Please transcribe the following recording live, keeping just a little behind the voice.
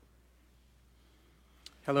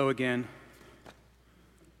Hello again.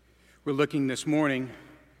 We're looking this morning,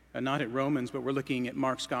 not at Romans, but we're looking at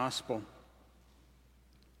Mark's Gospel.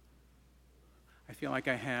 I feel like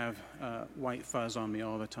I have white fuzz on me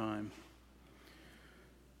all the time.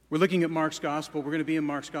 We're looking at Mark's Gospel. We're going to be in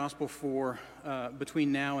Mark's Gospel for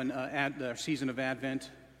between now and the season of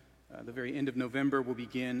Advent. The very end of November, we'll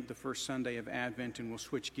begin the first Sunday of Advent, and we'll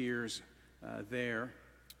switch gears there.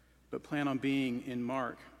 But plan on being in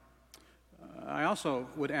Mark. I also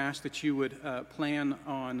would ask that you would plan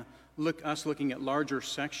on us looking at larger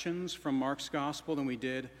sections from Mark's Gospel than we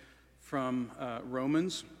did from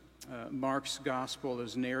Romans. Mark's Gospel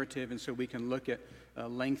is narrative, and so we can look at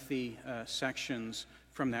lengthy sections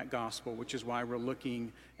from that Gospel, which is why we're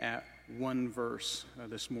looking at one verse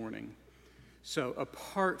this morning. So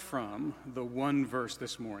apart from the one verse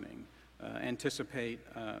this morning, anticipate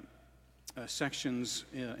sections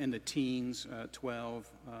in the teens, 12,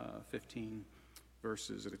 15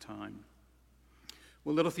 verses at a time.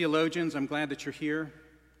 Well, little theologians, I'm glad that you're here.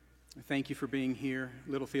 Thank you for being here.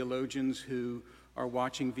 Little theologians who are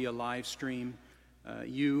watching via live stream,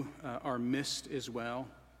 you are missed as well.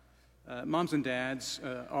 Moms and dads,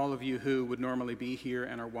 all of you who would normally be here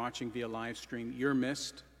and are watching via live stream, you're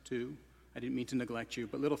missed too. I didn't mean to neglect you,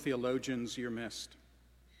 but little theologians, you're missed.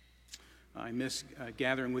 I miss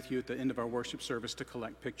gathering with you at the end of our worship service to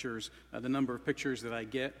collect pictures. The number of pictures that I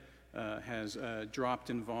get has dropped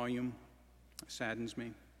in volume. It saddens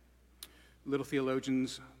me. Little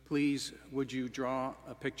theologians, please, would you draw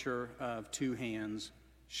a picture of two hands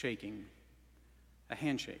shaking? A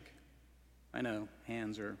handshake. I know,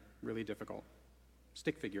 hands are really difficult.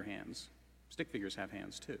 Stick figure hands. Stick figures have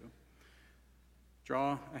hands too.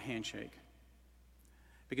 Draw a handshake.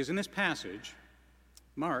 Because in this passage,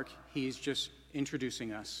 Mark, he's just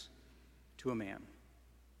introducing us to a man,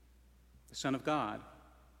 the Son of God,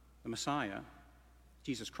 the Messiah,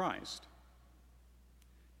 Jesus Christ.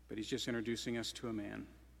 But he's just introducing us to a man.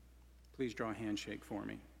 Please draw a handshake for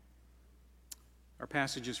me. Our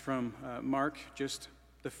passage is from Mark, just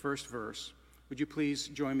the first verse. Would you please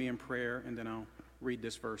join me in prayer, and then I'll read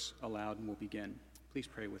this verse aloud and we'll begin. Please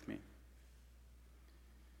pray with me.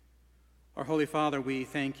 Our Holy Father, we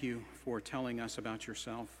thank you for telling us about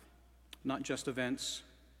yourself, not just events,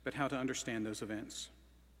 but how to understand those events.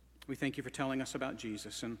 We thank you for telling us about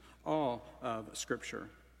Jesus and all of Scripture.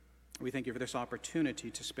 We thank you for this opportunity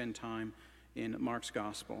to spend time in Mark's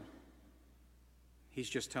Gospel. He's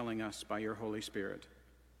just telling us by your Holy Spirit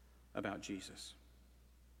about Jesus.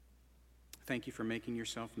 Thank you for making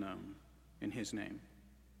yourself known. In his name,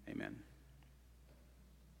 amen.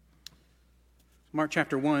 Mark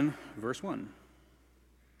chapter 1, verse 1.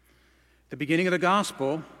 The beginning of the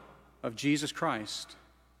gospel of Jesus Christ,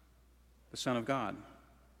 the Son of God.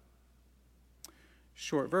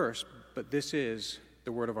 Short verse, but this is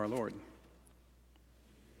the word of our Lord.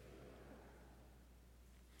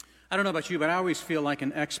 I don't know about you, but I always feel like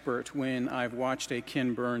an expert when I've watched a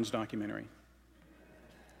Ken Burns documentary.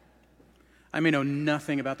 I may know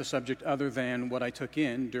nothing about the subject other than what I took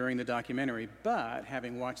in during the documentary, but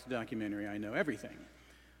having watched the documentary, I know everything.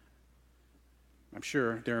 I'm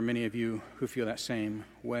sure there are many of you who feel that same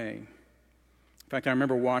way. In fact, I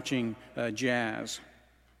remember watching jazz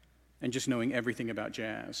and just knowing everything about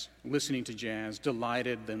jazz, listening to jazz,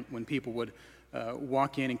 delighted when people would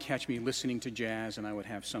walk in and catch me listening to jazz, and I would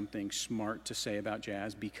have something smart to say about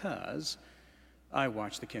jazz because I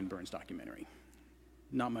watched the Ken Burns documentary.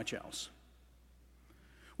 Not much else.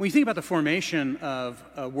 When you think about the formation of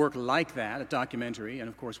a work like that, a documentary, and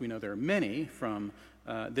of course we know there are many from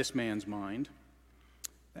this man's mind,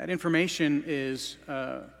 that information is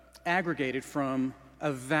aggregated from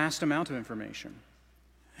a vast amount of information.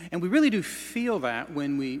 And we really do feel that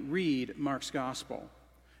when we read Mark's Gospel.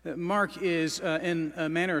 Mark is, in a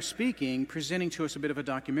manner of speaking, presenting to us a bit of a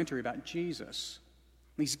documentary about Jesus.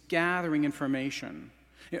 He's gathering information.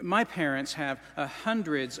 My parents have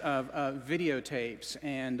hundreds of videotapes,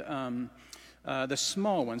 and the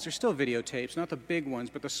small ones, they're still videotapes, not the big ones,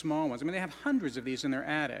 but the small ones. I mean, they have hundreds of these in their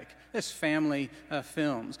attic. There's family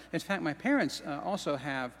films. In fact, my parents also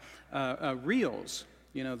have reels,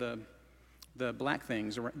 you know, the black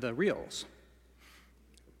things, the reels.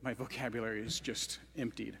 My vocabulary is just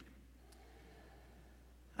emptied.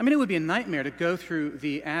 I mean, it would be a nightmare to go through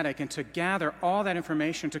the attic and to gather all that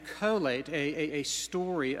information to collate a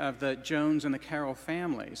story of the Jones and the Carroll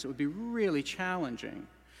families. It would be really challenging.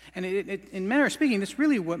 And in manner of speaking, that's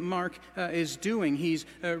really what Mark is doing. He's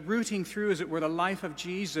rooting through, as it were, the life of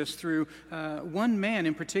Jesus through one man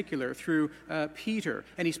in particular, through Peter.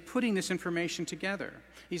 And he's putting this information together.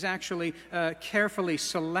 He's actually carefully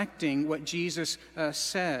selecting what Jesus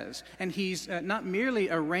says. And he's not merely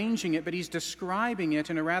arranging it, but he's describing it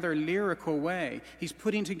in a rather lyrical way. He's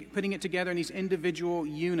putting it together in these individual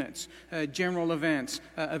units, general events,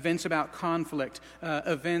 events about conflict,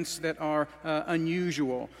 events that are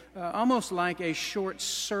unusual, almost like a short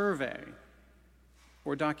survey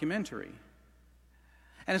or documentary.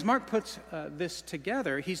 And as Mark puts this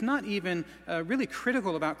together, he's not even really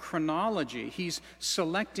critical about chronology. He's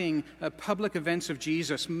selecting public events of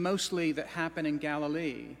Jesus, mostly that happen in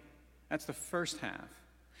Galilee. That's the first half.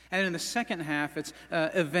 And in the second half, it's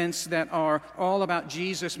events that are all about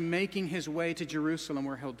Jesus making his way to Jerusalem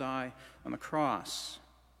where he'll die on the cross.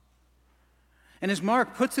 And as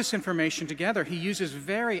Mark puts this information together, he uses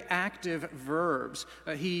very active verbs.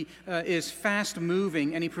 He is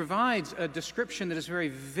fast-moving, and he provides a description that is very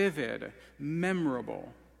vivid,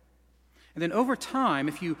 memorable. And then over time,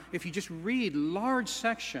 if you just read large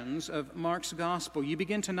sections of Mark's gospel, you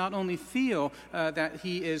begin to not only feel that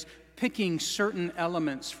he is picking certain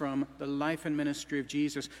elements from the life and ministry of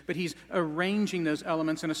Jesus, but he's arranging those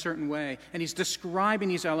elements in a certain way. And he's describing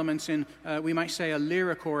these elements in, we might say, a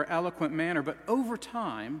lyrical or eloquent manner. But over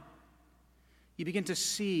time, you begin to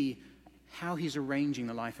see how he's arranging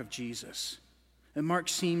the life of Jesus. And Mark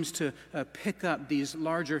seems to pick up these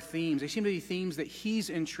larger themes. They seem to be themes that he's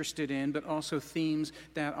interested in, but also themes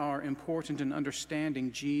that are important in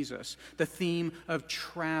understanding Jesus. The theme of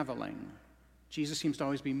traveling. Jesus seems to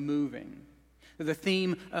always be moving. The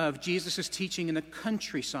theme of Jesus' teaching in the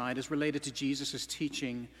countryside is related to Jesus'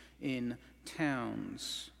 teaching in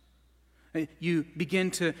towns. You begin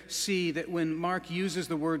to see that when Mark uses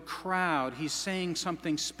the word crowd, he's saying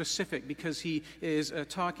something specific because he is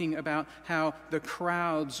talking about how the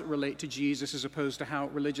crowds relate to Jesus as opposed to how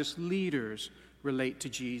religious leaders relate to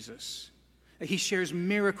Jesus. He shares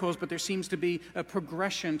miracles, but there seems to be a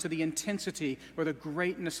progression to the intensity or the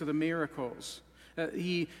greatness of the miracles.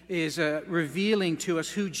 He is revealing to us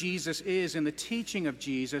who Jesus is in the teaching of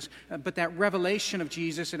Jesus, but that revelation of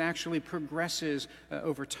Jesus, it actually progresses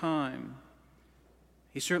over time.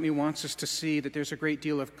 He certainly wants us to see that there's a great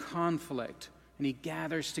deal of conflict, and he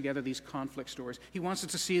gathers together these conflict stories. He wants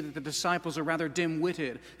us to see that the disciples are rather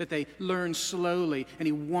dim-witted, that they learn slowly, and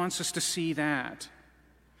he wants us to see that.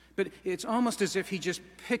 But it's almost as if he just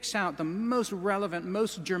picks out the most relevant,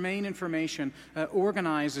 most germane information,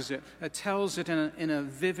 organizes it, tells it in a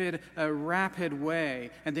vivid, rapid way,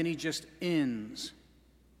 and then he just ends.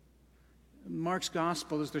 Mark's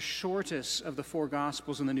gospel is the shortest of the 4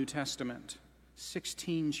 gospels in the New Testament,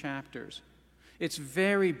 16 chapters. It's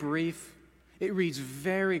very brief. It reads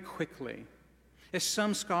very quickly. As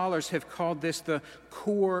some scholars have called this the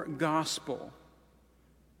core gospel.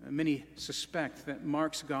 Many suspect that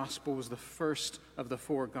Mark's gospel was the first of the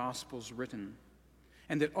 4 gospels written,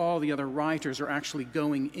 and that all the other writers are actually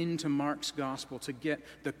going into Mark's gospel to get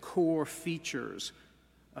the core features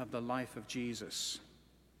of the life of Jesus.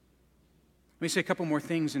 Let me say a couple more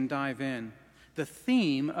things and dive in. The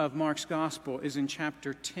theme of Mark's gospel is in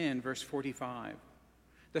chapter 10, verse 45.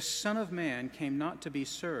 The Son of Man came not to be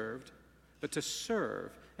served, but to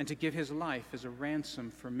serve and to give his life as a ransom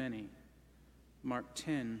for many. Mark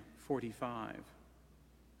 10:45.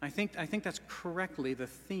 I think that's correctly the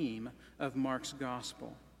theme of Mark's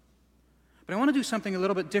gospel. But I want to do something a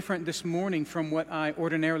little bit different this morning from what I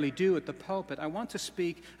ordinarily do at the pulpit. I want to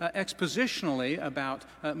speak expositionally about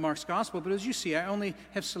Mark's gospel, but as you see, I only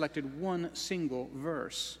have selected one single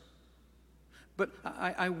verse. But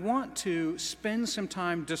I want to spend some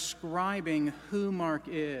time describing who Mark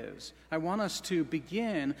is. I want us to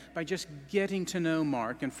begin by just getting to know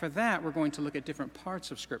Mark. And for that, we're going to look at different parts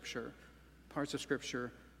of Scripture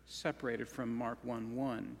separated from Mark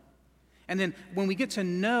 1:1. And then when we get to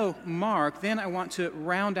know Mark, then I want to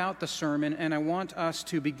round out the sermon, and I want us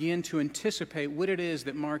to begin to anticipate what it is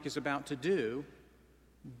that Mark is about to do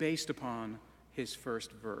based upon his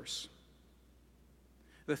first verse.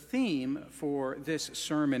 The theme for this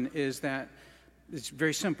sermon is that it's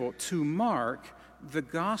very simple. To Mark, the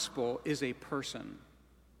gospel is a person.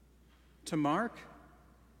 To Mark,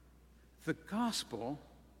 the gospel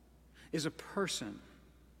is a person.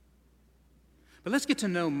 But let's get to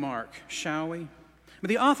know Mark, shall we? But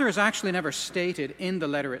the author is actually never stated in the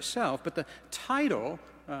letter itself, but the title,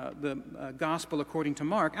 the Gospel according to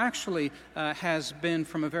Mark, actually has been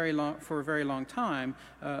for a very long time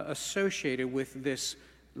associated with this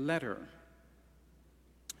letter.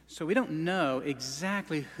 So we don't know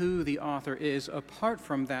exactly who the author is apart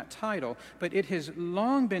from that title, but it has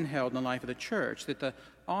long been held in the life of the church that the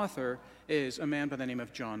author is a man by the name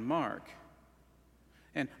of John Mark.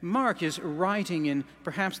 And Mark is writing in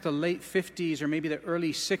perhaps the late 50s or maybe the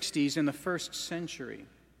early 60s in the first century.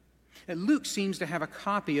 And Luke seems to have a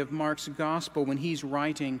copy of Mark's gospel when he's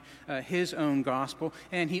writing his own gospel,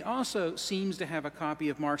 and he also seems to have a copy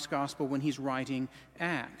of Mark's gospel when he's writing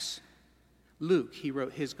Acts. Luke, he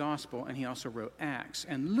wrote his gospel, and he also wrote Acts.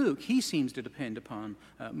 And Luke, he seems to depend upon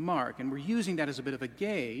Mark, and we're using that as a bit of a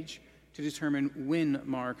gauge to determine when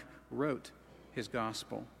Mark wrote his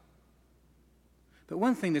gospel. But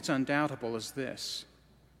one thing that's undoubtable is this.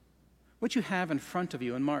 What you have in front of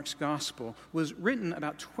you in Mark's gospel was written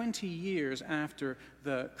about 20 years after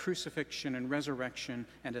the crucifixion and resurrection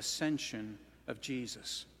and ascension of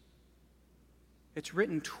Jesus. It's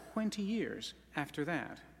written 20 years after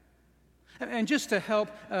that. And just to help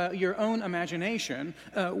your own imagination,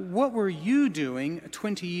 what were you doing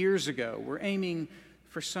 20 years ago? We're aiming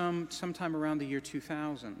for sometime around the year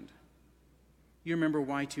 2000. You remember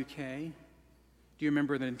Y2K? Do you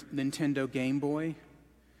remember the Nintendo Game Boy?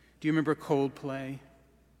 Do you remember Coldplay?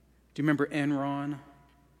 Do you remember Enron? Do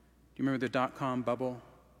you remember the dot-com bubble?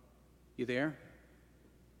 You there?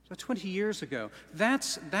 So 20 years ago.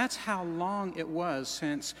 That's how long it was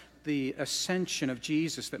since the ascension of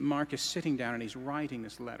Jesus that Mark is sitting down and he's writing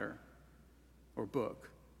this letter or book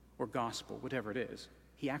or gospel, whatever it is.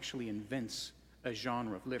 He actually invents a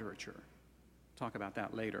genre of literature. Talk about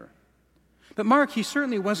that later. But Mark, he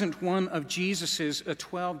certainly wasn't one of Jesus'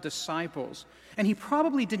 12 disciples, and he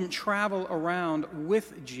probably didn't travel around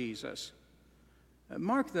with Jesus.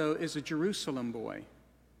 Mark, though, is a Jerusalem boy.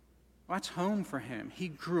 Well, that's home for him. He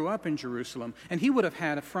grew up in Jerusalem, and he would have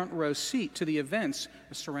had a front row seat to the events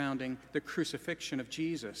surrounding the crucifixion of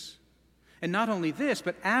Jesus. And not only this,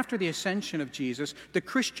 but after the ascension of Jesus, the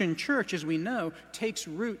Christian church, as we know, takes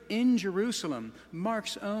root in Jerusalem,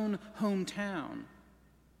 Mark's own hometown.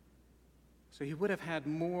 So he would have had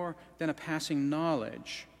more than a passing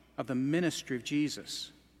knowledge of the ministry of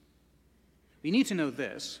Jesus. You need to know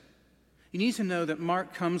this. You need to know that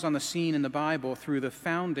Mark comes on the scene in the Bible through the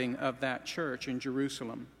founding of that church in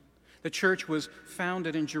Jerusalem. The church was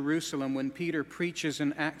founded in Jerusalem when Peter preaches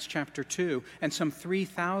in Acts chapter 2, and some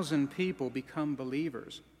 3,000 people become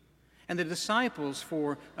believers. And the disciples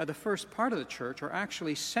for the first part of the church are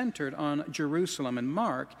actually centered on Jerusalem. And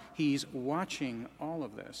Mark, he's watching all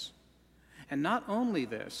of this. And not only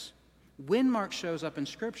this, when Mark shows up in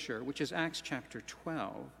Scripture, which is Acts chapter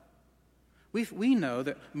 12, we know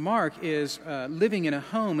that Mark is living in a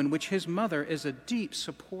home in which his mother is a deep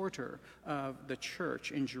supporter of the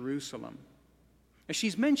church in Jerusalem.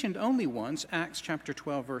 She's mentioned only once, Acts chapter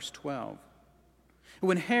 12, verse 12.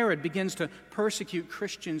 When Herod begins to persecute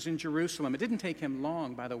Christians in Jerusalem, it didn't take him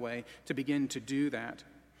long, by the way, to begin to do that.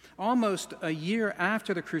 Almost a year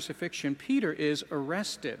after the crucifixion, Peter is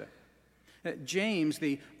arrested. James,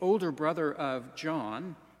 the older brother of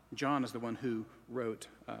John is the one who wrote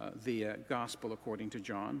the gospel according to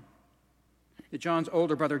John. John's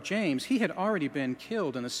older brother James, he had already been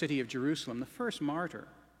killed in the city of Jerusalem, the first martyr.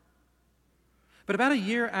 But about a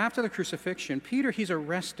year after the crucifixion, Peter, he's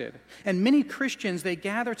arrested. And many Christians, they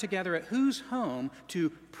gather together at whose home to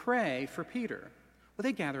pray for Peter? Well,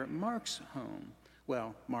 they gather at Mark's home.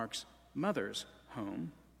 Well, Mark's mother's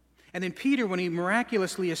home. And then Peter, when he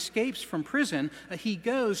miraculously escapes from prison, he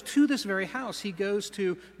goes to this very house. He goes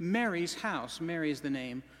to Mary's house. Mary is the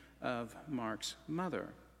name of Mark's mother.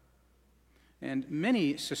 And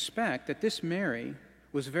many suspect that this Mary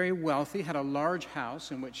was very wealthy, had a large house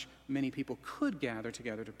in which many people could gather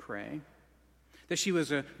together to pray, that she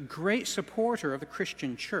was a great supporter of the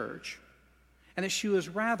Christian church, and that she was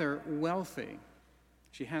rather wealthy.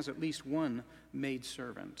 She has at least one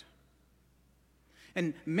maidservant.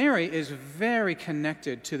 And Mary is very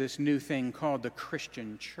connected to this new thing called the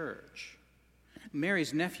Christian church.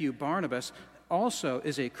 Mary's nephew Barnabas also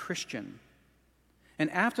is a Christian. And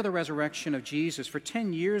after the resurrection of Jesus, for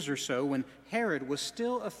 10 years or so, when Herod was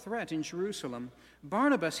still a threat in Jerusalem,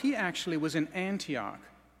 Barnabas, he actually was in Antioch.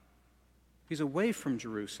 He's away from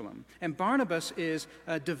Jerusalem. And Barnabas is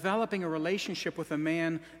developing a relationship with a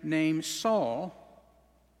man named Saul,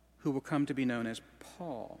 who will come to be known as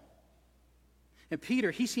Paul. And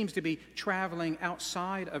Peter, he seems to be traveling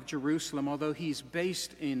outside of Jerusalem, although he's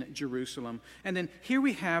based in Jerusalem. And then here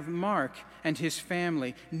we have Mark and his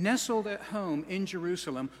family nestled at home in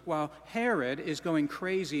Jerusalem while Herod is going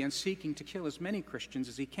crazy and seeking to kill as many Christians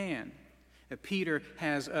as he can. Peter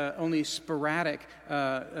has only sporadic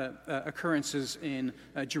occurrences in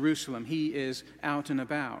Jerusalem. He is out and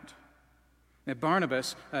about. Now,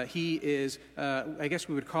 Barnabas, he is, I guess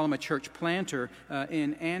we would call him a church planter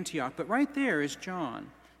in Antioch. But right there is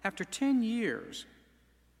John. After 10 years,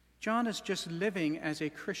 John is just living as a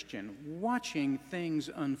Christian, watching things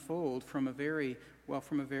unfold from a very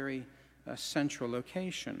central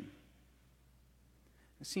location.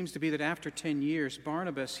 It seems to be that after 10 years,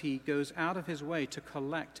 Barnabas, he goes out of his way to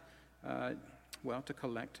collect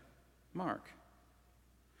Mark.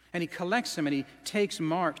 And he collects him and he takes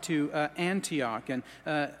Mark to Antioch. And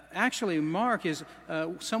actually, Mark is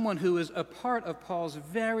someone who is a part of Paul's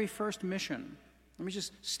very first mission. Let me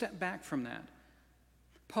just step back from that.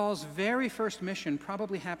 Paul's very first mission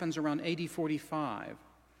probably happens around AD 45,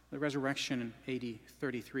 the resurrection in AD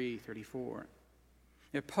 33, 34.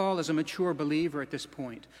 Paul is a mature believer at this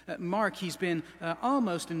point. Mark, he's been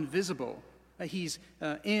almost invisible. He's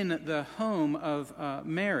in the home of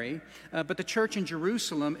Mary, but the church in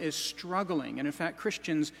Jerusalem is struggling. And in fact,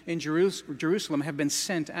 Christians in Jerusalem have been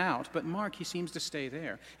sent out, but Mark, he seems to stay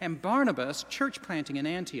there. And Barnabas, church planting in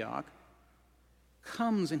Antioch,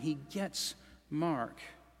 comes and he gets Mark.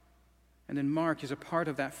 And then Mark is a part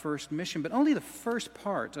of that first mission, but only the first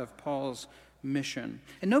part of Paul's mission.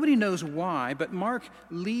 And nobody knows why, but Mark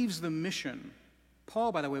leaves the mission.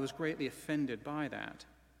 Paul, by the way, was greatly offended by that.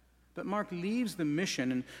 But Mark leaves the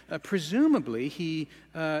mission, and presumably he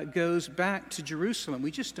goes back to Jerusalem.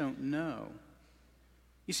 We just don't know.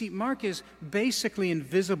 You see, Mark is basically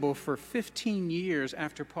invisible for 15 years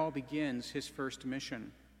after Paul begins his first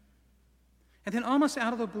mission. And then almost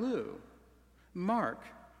out of the blue, Mark,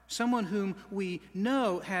 someone whom we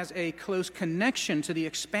know has a close connection to the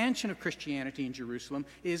expansion of Christianity in Jerusalem,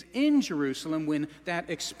 is in Jerusalem when that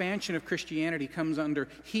expansion of Christianity comes under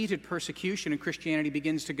heated persecution and Christianity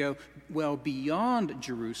begins to go well beyond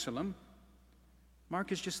Jerusalem.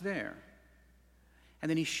 Mark is just there. And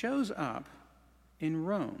then he shows up in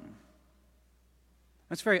Rome.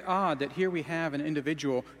 It's very odd that here we have an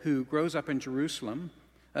individual who grows up in Jerusalem,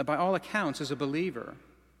 by all accounts, as a believer.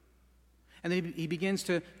 And then he begins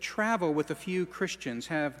to travel with a few Christians,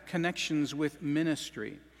 have connections with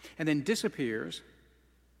ministry, and then disappears.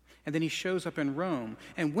 And then he shows up in Rome.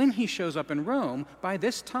 And when he shows up in Rome, by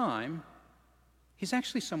this time, he's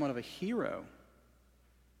actually somewhat of a hero.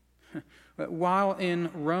 While in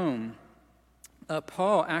Rome,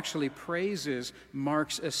 Paul actually praises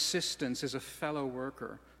Mark's assistance as a fellow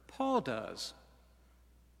worker. Paul does.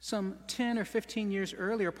 Some 10 or 15 years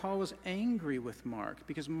earlier, Paul was angry with Mark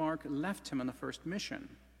because Mark left him on the first mission.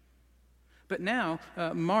 But now,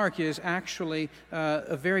 Mark is actually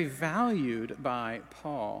very valued by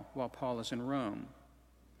Paul while Paul is in Rome.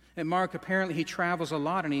 And Mark, apparently, he travels a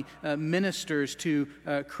lot and he ministers to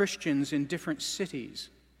Christians in different cities.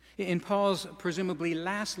 In Paul's presumably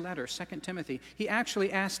last letter, 2 Timothy, he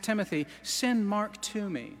actually asked Timothy, "Send Mark to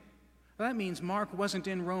me." Well, that means Mark wasn't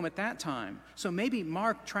in Rome at that time. So maybe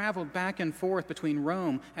Mark traveled back and forth between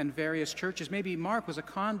Rome and various churches. Maybe Mark was a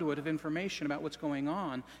conduit of information about what's going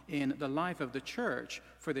on in the life of the church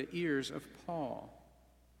for the ears of Paul.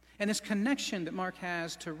 And this connection that Mark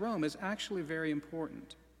has to Rome is actually very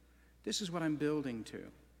important. This is what I'm building to.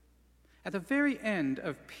 At the very end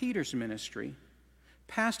of Peter's ministry,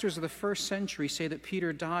 pastors of the first century say that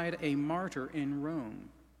Peter died a martyr in Rome.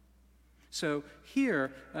 So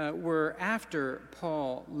here we're after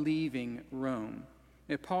Paul leaving Rome.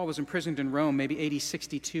 Paul was imprisoned in Rome maybe AD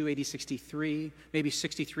 62, AD 63, maybe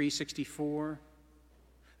 63, 64.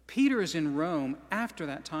 Peter is in Rome after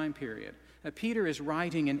that time period. Peter is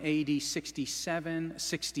writing in AD 67,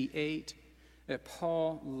 68.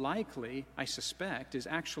 Paul likely, I suspect, is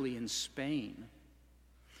actually in Spain.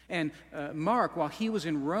 And Mark, while he was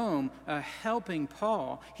in Rome helping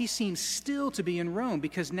Paul, he seems still to be in Rome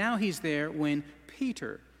because now he's there when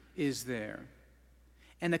Peter is there.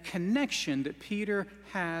 And the connection that Peter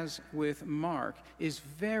has with Mark is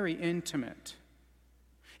very intimate.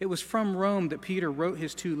 It was from Rome that Peter wrote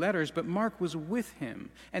his 2 letters, but Mark was with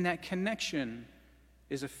him, and that connection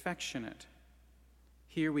is affectionate.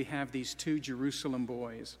 Here we have these 2 Jerusalem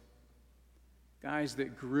boys. Guys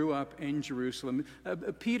that grew up in Jerusalem.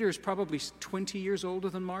 Peter's probably 20 years older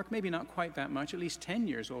than Mark, maybe not quite that much, at least 10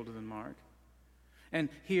 years older than Mark. And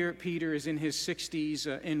here Peter is in his 60s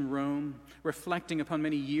in Rome, reflecting upon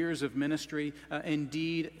many years of ministry,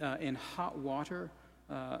 indeed in hot water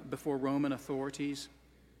before Roman authorities.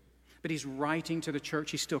 But he's writing to the church,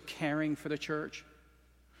 he's still caring for the church.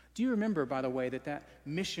 Do you remember, by the way, that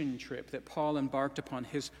mission trip that Paul embarked upon,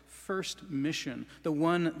 his first mission, the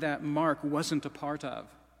one that Mark wasn't a part of?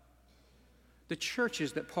 The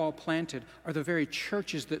churches that Paul planted are the very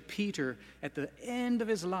churches that Peter, at the end of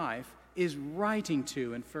his life, is writing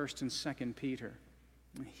to in 1st and 2nd Peter.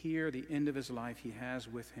 And here, the end of his life, he has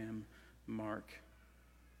with him Mark.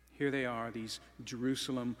 Here they are, these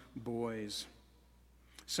Jerusalem boys,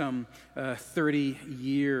 some 30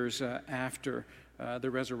 years after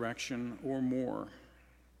the resurrection or more.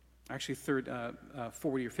 Actually,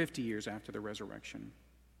 40 or 50 years after the resurrection.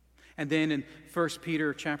 And then in 1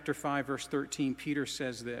 Peter chapter 5, verse 13, Peter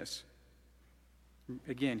says this.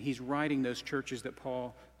 Again, he's writing those churches that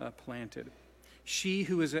Paul planted. She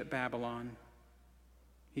who is at Babylon,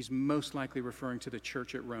 he's most likely referring to the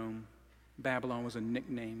church at Rome. Babylon was a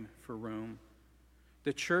nickname for Rome.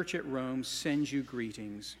 The church at Rome sends you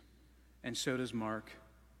greetings, and so does Mark,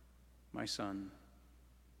 my son.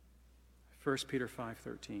 1 Peter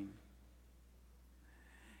 5:13.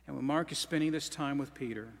 And when Mark is spending this time with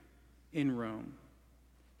Peter in Rome,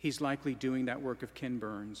 he's likely doing that work of Ken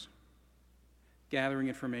Burns, gathering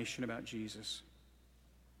information about Jesus.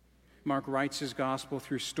 Mark writes his gospel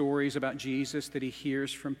through stories about Jesus that he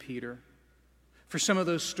hears from Peter. For some of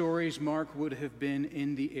those stories, Mark would have been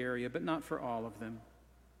in the area, but not for all of them.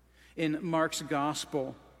 In Mark's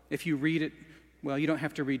gospel, if you read it, well, you don't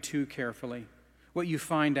have to read too carefully. What you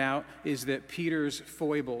find out is that Peter's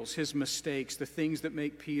foibles, his mistakes, the things that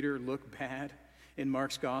make Peter look bad in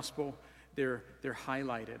Mark's gospel, they're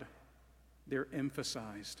highlighted. They're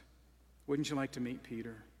emphasized. Wouldn't you like to meet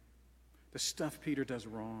Peter? The stuff Peter does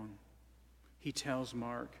wrong, he tells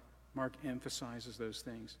Mark. Mark emphasizes those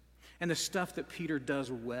things. And the stuff that Peter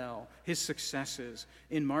does well, his successes,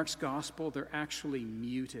 in Mark's gospel, they're actually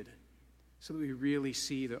muted so that we really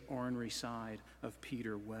see the ornery side of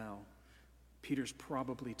Peter well. Peter's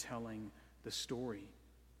probably telling the story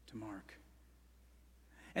to Mark.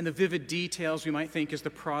 And the vivid details we might think is the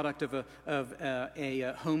product of a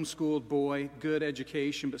homeschooled boy, good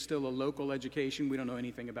education, but still a local education. We don't know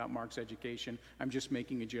anything about Mark's education. I'm just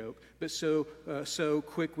making a joke. But so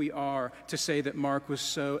quick we are to say that Mark was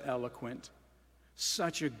so eloquent,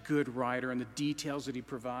 such a good writer, and the details that he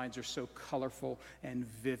provides are so colorful and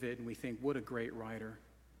vivid. And we think, what a great writer.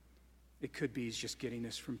 It could be he's just getting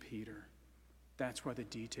this from Peter. That's why the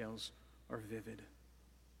details are vivid.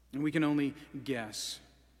 And we can only guess.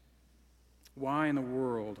 Why in the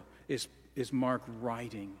world is Mark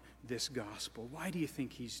writing this gospel? Why do you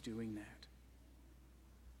think he's doing that?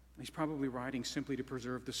 He's probably writing simply to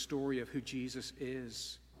preserve the story of who Jesus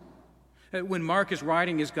is. When Mark is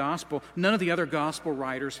writing his gospel, none of the other gospel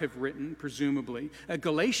writers have written, presumably.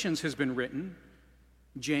 Galatians has been written.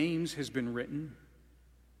 James has been written.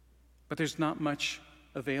 But there's not much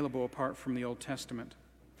available apart from the Old Testament.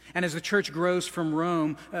 And as the church grows from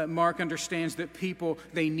Rome, Mark understands that people,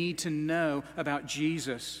 they need to know about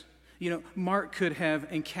Jesus. You know, Mark could have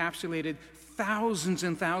encapsulated thousands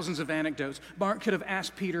and thousands of anecdotes. Mark could have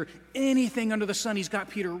asked Peter anything under the sun. He's got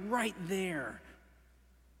Peter right there.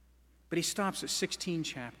 But he stops at 16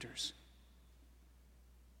 chapters.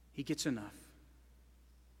 He gets enough.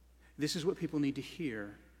 This is what people need to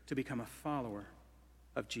hear to become a follower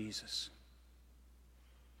of Jesus.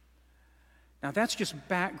 Now, that's just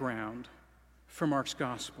background for Mark's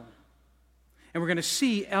gospel. And we're going to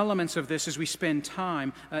see elements of this as we spend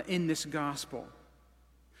time in this gospel.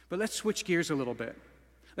 But let's switch gears a little bit.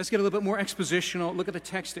 Let's get a little bit more expositional, look at the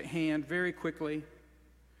text at hand very quickly,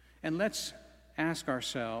 and let's ask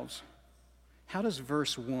ourselves, how does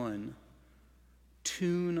verse 1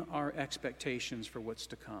 tune our expectations for what's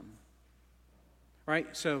to come? Right?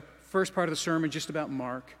 So, first part of the sermon, just about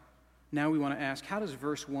Mark. Now we want to ask, how does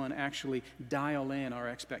verse 1 actually dial in our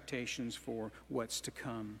expectations for what's to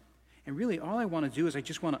come? And really, all I want to do is I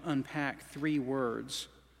just want to unpack 3 words.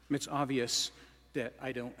 It's obvious that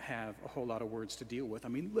I don't have a whole lot of words to deal with. I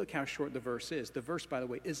mean, look how short the verse is. The verse, by the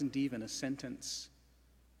way, isn't even a sentence.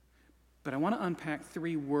 But I want to unpack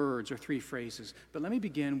 3 words or 3 phrases. But let me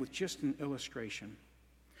begin with just an illustration.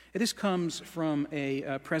 This comes from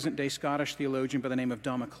a present-day Scottish theologian by the name of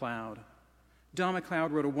Don MacLeod. Don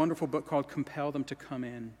MacLeod wrote a wonderful book called Compel Them to Come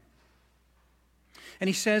In. And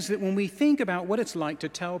he says that when we think about what it's like to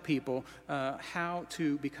tell people how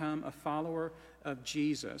to become a follower of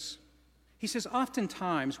Jesus, he says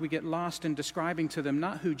oftentimes we get lost in describing to them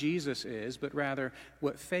not who Jesus is, but rather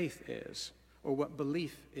what faith is, or what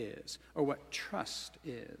belief is, or what trust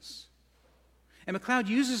is. And MacLeod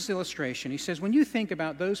uses this illustration. He says, when you think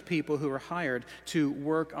about those people who are hired to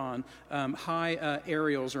work on high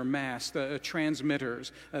aerials or masts,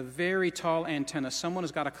 transmitters, a very tall antenna, someone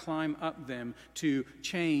has got to climb up them to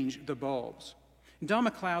change the bulbs. And Don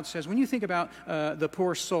MacLeod says, when you think about the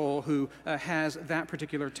poor soul who has that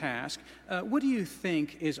particular task, what do you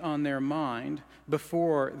think is on their mind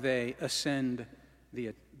before they ascend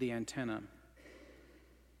the antenna?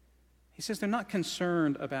 He says they're not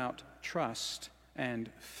concerned about trust and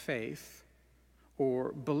faith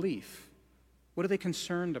or belief? What are they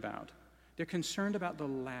concerned about? They're concerned about the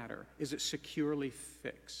ladder. Is it securely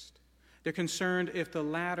fixed? They're concerned if the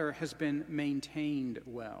ladder has been maintained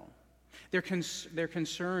well. They're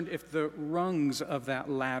concerned if the rungs of that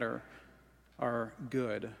ladder are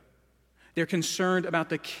good. They're concerned about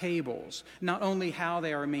the cables, not only how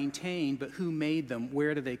they are maintained, but who made them,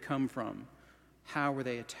 where do they come from, how were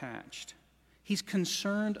they attached. He's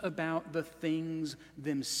concerned about the things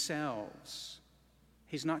themselves.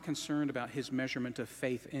 He's not concerned about his measurement of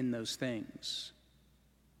faith in those things.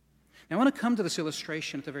 Now, I want to come to this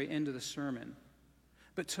illustration at the very end of the sermon.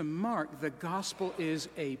 But to Mark, the gospel is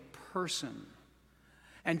a person.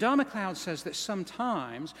 And Don McLeod says that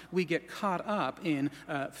sometimes we get caught up in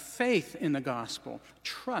faith in the gospel,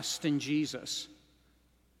 trust in Jesus.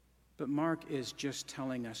 But Mark is just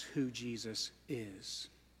telling us who Jesus is.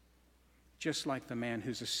 Just like the man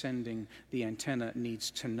who's ascending the antenna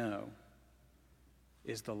needs to know,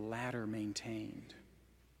 is the ladder maintained?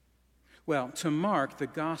 Well, to Mark, the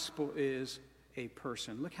gospel is a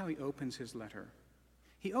person. Look how he opens his letter.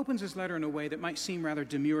 He opens his letter in a way that might seem rather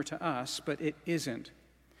demure to us, but it isn't.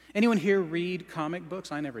 Anyone here read comic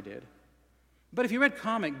books? I never did. But if you read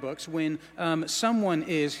comic books, when someone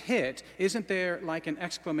is hit, isn't there like an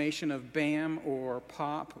exclamation of bam or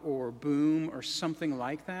pop or boom or something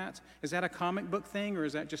like that? Is that a comic book thing, or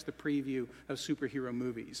is that just the preview of superhero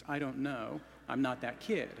movies? I don't know. I'm not that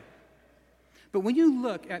kid. But when you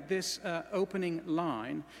look at this opening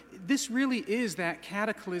line, this really is that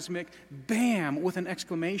cataclysmic bam with an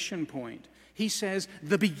exclamation point. He says,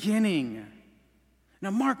 the beginning. Now,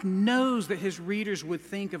 Mark knows that his readers would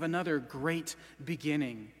think of another great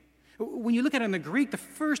beginning. When you look at it in the Greek, the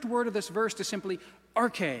first word of this verse is simply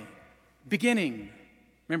arche, beginning.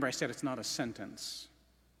 Remember, I said it's not a sentence.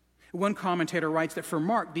 One commentator writes that for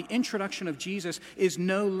Mark, the introduction of Jesus is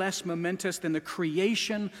no less momentous than the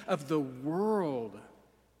creation of the world.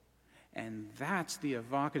 And that's the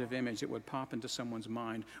evocative image that would pop into someone's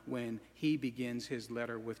mind when he begins his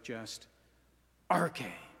letter with just arche,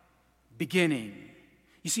 beginning.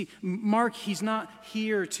 You see, Mark, he's not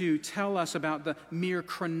here to tell us about the mere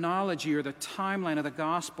chronology or the timeline of the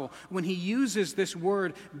gospel. When he uses this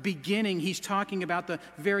word beginning, he's talking about the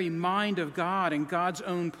very mind of God and God's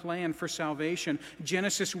own plan for salvation.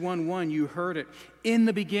 Genesis 1:1, you heard it. In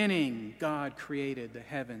the beginning, God created the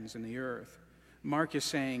heavens and the earth. Mark is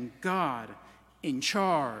saying, God in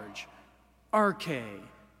charge, arche,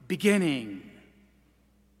 beginning,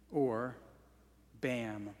 or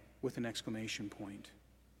bam, with an exclamation point.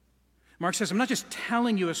 Mark says, I'm not just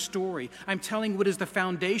telling you a story. I'm telling what is the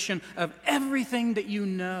foundation of everything that you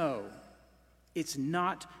know. It's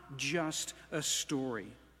not just a story.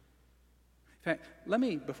 In fact,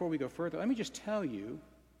 before we go further, let me just tell you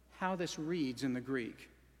how this reads in the Greek.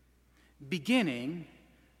 Beginning,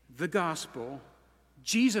 the gospel,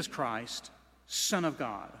 Jesus Christ, Son of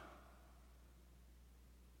God.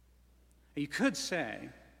 You could say,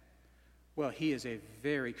 well, he is a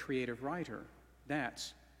very creative writer.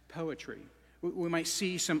 That's poetry. We might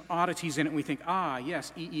see some oddities in it and we think,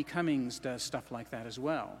 yes, E.E. Cummings does stuff like that as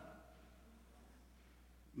well.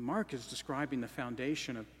 Mark is describing the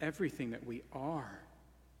foundation of everything that we are.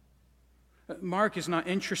 Mark is not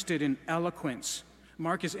interested in eloquence.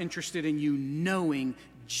 Mark is interested in you knowing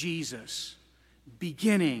Jesus.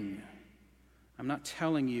 Beginning. I'm not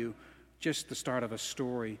telling you just the start of a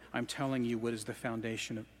story. I'm telling you what is the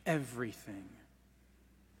foundation of everything.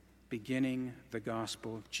 Beginning the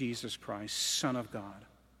gospel of Jesus Christ, Son of God.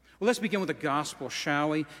 Well, let's begin with the gospel,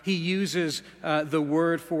 shall we? He uses the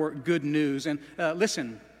word for good news. And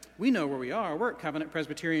listen, we know where we are. We're at Covenant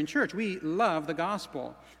Presbyterian Church. We love the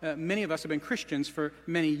gospel. Many of us have been Christians for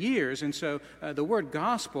many years, and so the word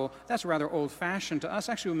gospel, that's rather old-fashioned to us.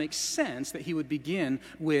 Actually, it would make sense that he would begin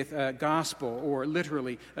with gospel, or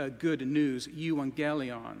literally good news,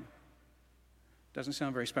 euangelion. Doesn't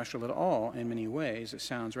sound very special at all in many ways. It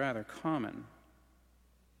sounds rather common.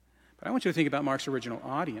 But I want you to think about Mark's original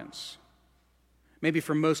audience. Maybe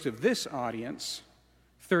for most of this audience,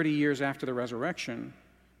 30 years after the resurrection,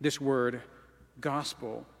 this word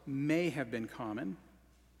gospel may have been common,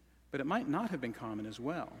 but it might not have been common as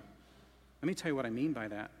well. Let me tell you what I mean by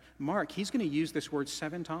that. Mark, he's going to use this word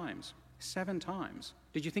 7 times. 7 times.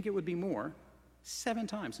 Did you think it would be more? 7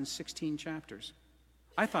 times in 16 chapters.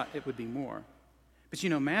 I thought it would be more. But you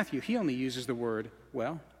know, Matthew, he only uses the word,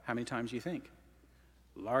 well, how many times do you think?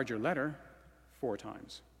 Larger letter, 4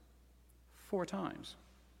 times. 4 times.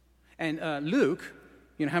 And Luke,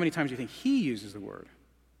 you know, how many times do you think he uses the word?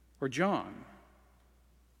 Or John?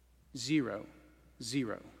 0.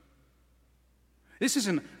 This is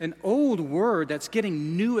an old word that's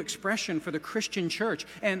getting new expression for the Christian church.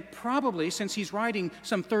 And probably, since he's writing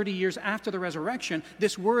some 30 years after the resurrection,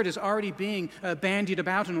 this word is already being bandied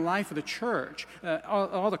about in the life of the church.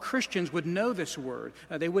 All the Christians would know this word.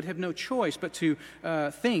 They would have no choice but to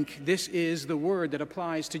think this is the word that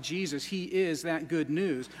applies to Jesus. He is that good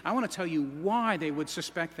news. I want to tell you why they would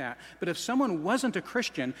suspect that. But if someone wasn't a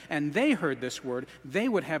Christian and they heard this word, they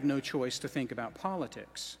would have no choice to think about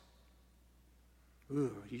politics.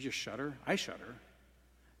 Ooh, you just shudder? I shudder.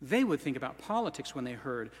 They would think about politics when they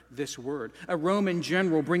heard this word. A Roman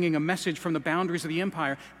general bringing a message from the boundaries of the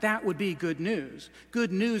empire, that would be good news.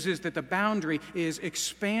 Good news is that the boundary is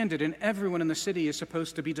expanded and everyone in the city is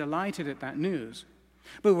supposed to be delighted at that news.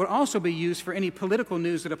 But it would also be used for any political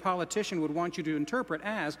news that a politician would want you to interpret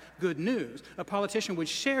as good news. A politician would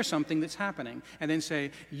share something that's happening and then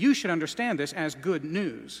say, you should understand this as good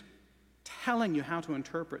news, telling you how to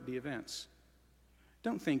interpret the events.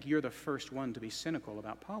 Don't think you're the first one to be cynical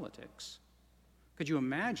about politics. Could you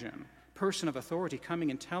imagine a person of authority coming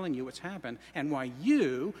and telling you what's happened and why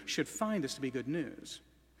you should find this to be good news?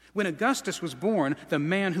 When Augustus was born, the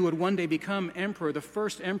man who would one day become emperor, the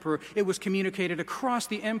first emperor, it was communicated across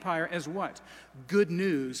the empire as what? Good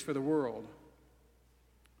news for the world.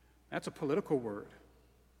 That's a political word.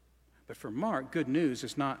 But for Mark, good news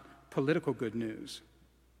is not political good news,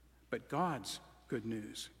 but God's good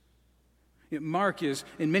news. Mark is,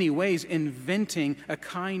 in many ways, inventing a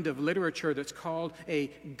kind of literature that's called a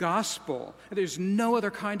gospel. There's no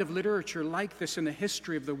other kind of literature like this in the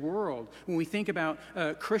history of the world. When we think about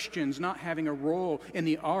Christians not having a role in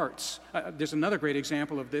the arts, there's another great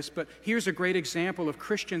example of this, but here's a great example of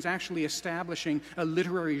Christians actually establishing a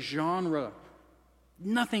literary genre.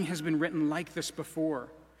 Nothing has been written like this before.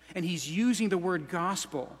 And he's using the word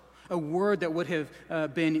gospel, a word that would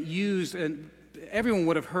have been used everyone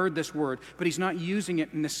would have heard this word, but he's not using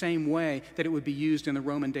it in the same way that it would be used in the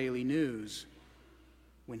Roman daily news.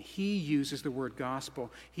 When he uses the word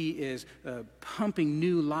gospel, he is pumping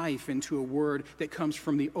new life into a word that comes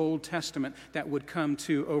from the Old Testament that would come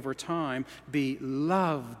to, over time, be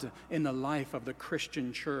loved in the life of the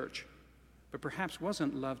Christian church, but perhaps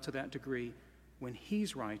wasn't loved to that degree when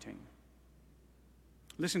he's writing.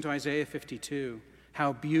 Listen to Isaiah 52.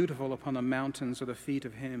 How beautiful upon the mountains are the feet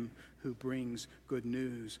of him who brings good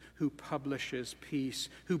news, who publishes peace,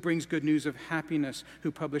 who brings good news of happiness, who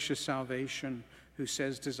publishes salvation, who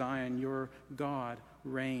says to Zion, your God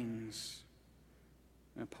reigns.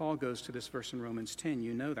 Now, Paul goes to this verse in Romans 10.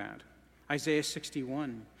 You know that. Isaiah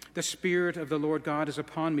 61. The Spirit of the Lord God is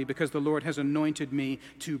upon me because the Lord has anointed me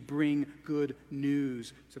to bring good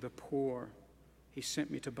news to the poor. He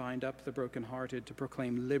sent me to bind up the brokenhearted, to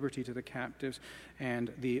proclaim liberty to the captives,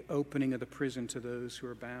 and the opening of the prison to those who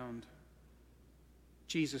are bound.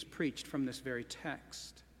 Jesus preached from this very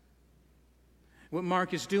text. What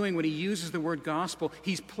Mark is doing when he uses the word gospel,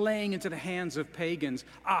 he's playing into the hands of pagans.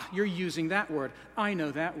 You're using that word. I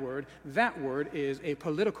know that word. That word is a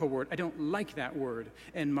political word. I don't like that word.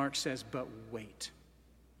 And Mark says, but wait.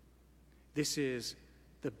 This is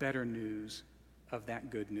the better news of that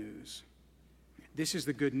good news. This is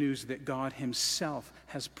the good news that God himself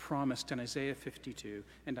has promised in Isaiah 52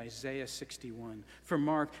 and Isaiah 61. For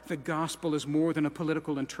Mark, the gospel is more than a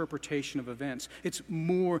political interpretation of events. It's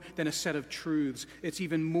more than a set of truths. It's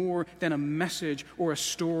even more than a message or a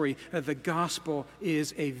story. The gospel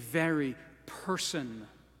is a very person.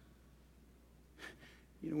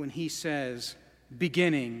 When he says,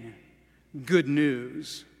 beginning, good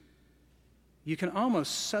news, you can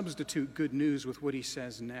almost substitute good news with what he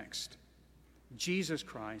says next. Jesus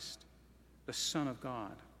Christ, the Son of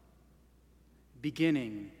God.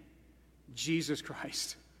 Beginning, Jesus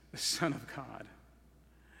Christ, the Son of God.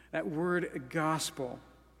 That word gospel,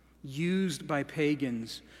 used by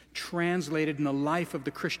pagans, translated in the life of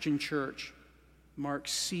the Christian church, Mark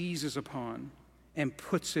seizes upon and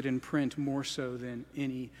puts it in print more so than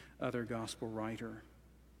any other gospel writer.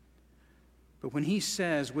 But when he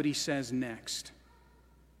says what he says next,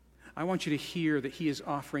 I want you to hear that he is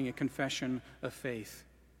offering a confession of faith.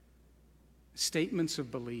 Statements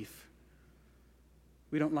of belief.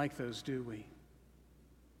 We don't like those, do we?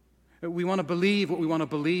 We want to believe what we want to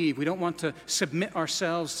believe. We don't want to submit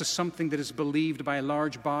ourselves to something that is believed by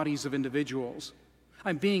large bodies of individuals.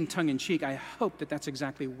 I'm being tongue-in-cheek. I hope that that's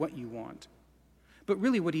exactly what you want. But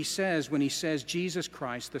really what he says when he says Jesus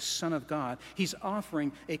Christ, the Son of God, he's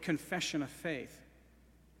offering a confession of faith.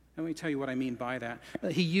 Let me tell you what I mean by that.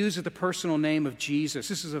 He uses the personal name of Jesus.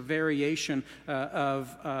 This is a variation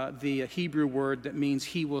of the Hebrew word that means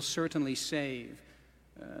he will certainly save.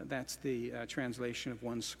 That's the translation of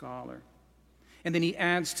one scholar. And then he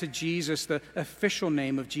adds to Jesus the official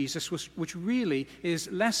name of Jesus, which really is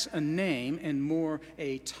less a name and more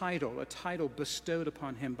a title bestowed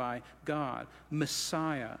upon him by God,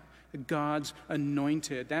 Messiah, God's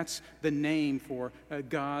anointed. That's the name for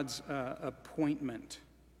God's appointment.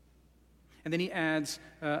 And then he adds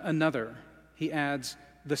another. He adds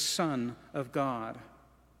the Son of God.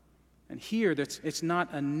 And here, it's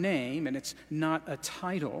not a name and it's not a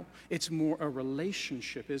title. It's more a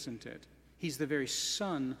relationship, isn't it? He's the very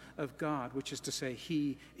Son of God, which is to say,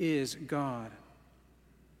 he is God.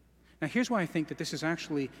 Now, here's why I think that this is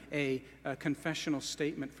actually a confessional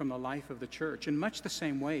statement from the life of the church. In much the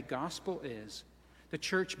same way gospel is. The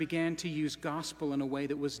church began to use gospel in a way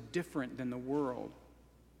that was different than the world.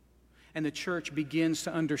 And the church begins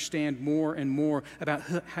to understand more and more about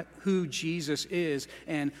who Jesus is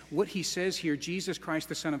and what he says here, Jesus Christ,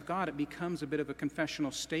 the Son of God. It becomes a bit of a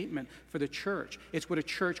confessional statement for the church. It's what a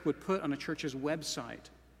church would put on a church's website.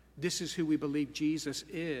 This is who we believe Jesus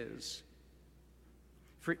is.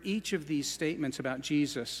 For each of these statements about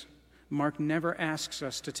Jesus, Mark never asks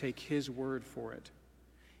us to take his word for it.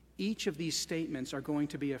 Each of these statements are going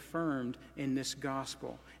to be affirmed in this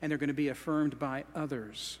gospel, and they're going to be affirmed by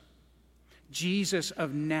others. Jesus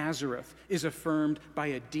of Nazareth is affirmed by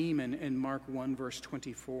a demon in Mark 1, verse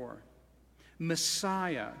 24.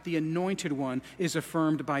 Messiah, the anointed one, is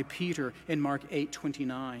affirmed by Peter in Mark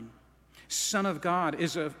 8:29. Son of God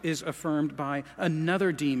is affirmed by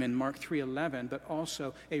another demon, Mark 3:11, but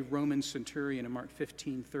also a Roman centurion in Mark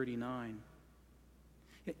 15:39.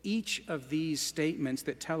 Each of these statements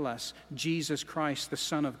that tell us Jesus Christ, the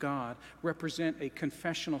Son of God, represent a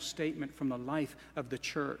confessional statement from the life of the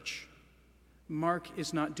church. Mark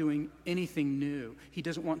is not doing anything new. He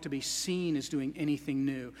doesn't want to be seen as doing anything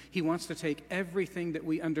new. He wants to take everything that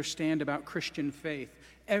we understand about Christian faith,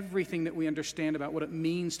 everything that we understand about what it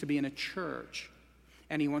means to be in a church,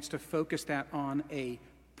 and he wants to focus that on a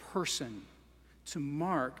person. To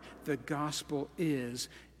Mark, the gospel is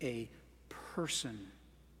a person.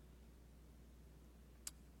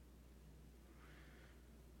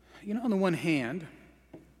 You know, on the one hand,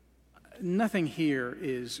 nothing here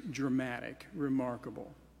is dramatic,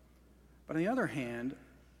 remarkable. But on the other hand,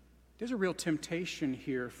 there's a real temptation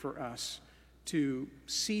here for us to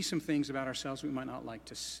see some things about ourselves we might not like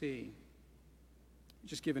to see.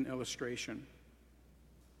 Just give an illustration.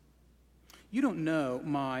 You don't know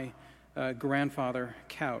my grandfather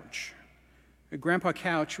Couch. Grandpa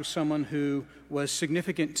Couch was someone who was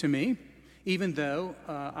significant to me, even though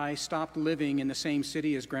I stopped living in the same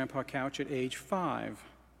city as Grandpa Couch at age 5.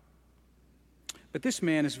 But this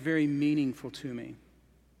man is very meaningful to me.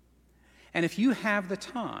 And if you have the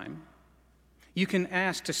time, you can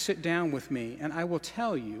ask to sit down with me, and I will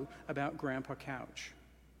tell you about Grandpa Couch.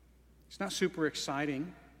 It's not super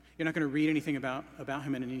exciting. You're not going to read anything about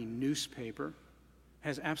him in any newspaper.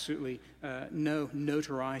 Has absolutely no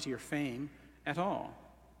notoriety or fame at all.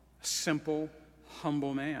 A simple,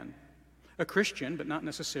 humble man. A Christian, but not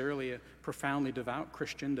necessarily a profoundly devout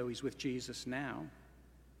Christian, though he's with Jesus now.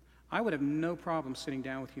 I would have no problem sitting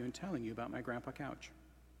down with you and telling you about my Grandpa Couch.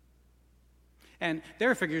 And there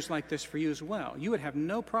are figures like this for you as well. You would have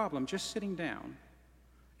no problem just sitting down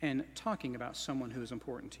and talking about someone who is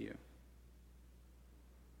important to you.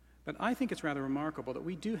 But I think it's rather remarkable that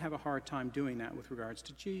we do have a hard time doing that with regards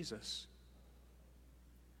to Jesus.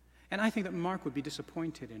 And I think that Mark would be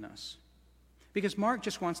disappointed in us, because Mark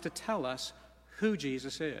just wants to tell us who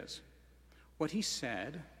Jesus is, what he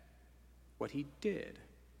said, what he did.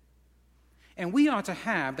 And we ought to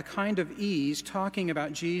have the kind of ease talking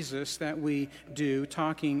about Jesus that we do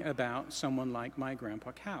talking about someone like my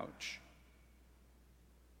Grandpa Couch.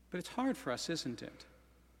 But it's hard for us, isn't it?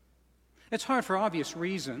 It's hard for obvious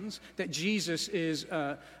reasons that Jesus is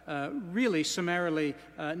really summarily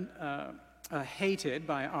hated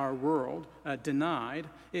by our world, denied.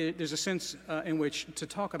 There's a sense in which to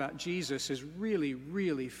talk about Jesus is really,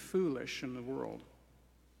 really foolish in the world.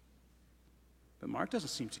 But Mark doesn't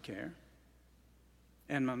seem to care.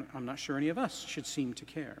 And I'm not sure any of us should seem to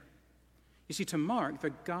care. You see, to Mark, the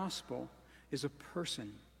gospel is a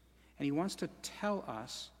person, and he wants to tell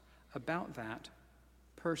us about that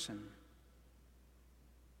person.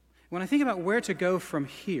 When I think about where to go from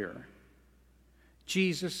here,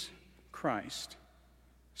 Jesus Christ,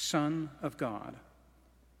 Son of God,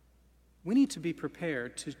 we need to be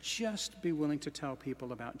prepared to just be willing to tell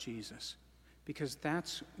people about Jesus, because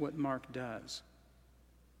that's what Mark does.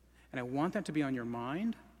 And I want that to be on your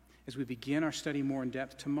mind as we begin our study more in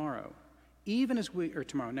depth tomorrow. Next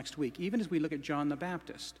week, even as we look at John the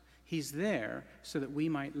Baptist. He's there so that we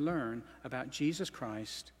might learn about Jesus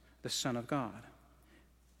Christ, the Son of God.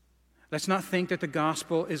 Let's not think that the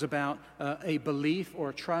gospel is about a belief or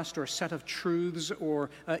a trust or a set of truths or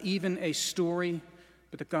even a story,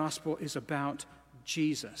 but the gospel is about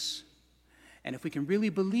Jesus. And if we can really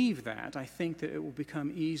believe that, I think that it will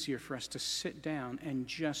become easier for us to sit down and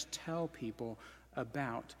just tell people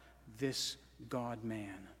about this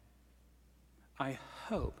God-man. I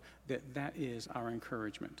hope that that is our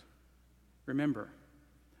encouragement. Remember,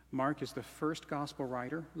 Mark is the first gospel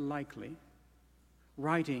writer, likely,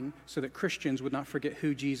 writing so that Christians would not forget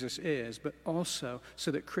who Jesus is, but also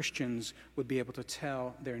so that Christians would be able to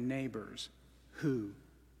tell their neighbors who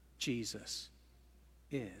Jesus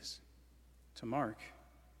is. To Mark,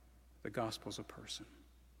 the gospel's a person.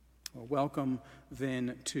 Well, welcome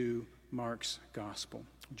then to Mark's gospel.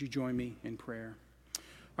 Would you join me in prayer?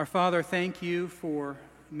 Our Father, thank you for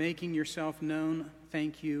making yourself known.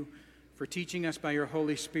 Thank you for teaching us by your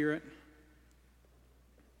Holy Spirit.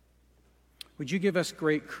 Would you give us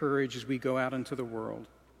great courage as we go out into the world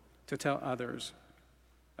to tell others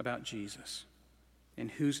about Jesus, in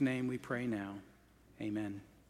whose name we pray now. Amen.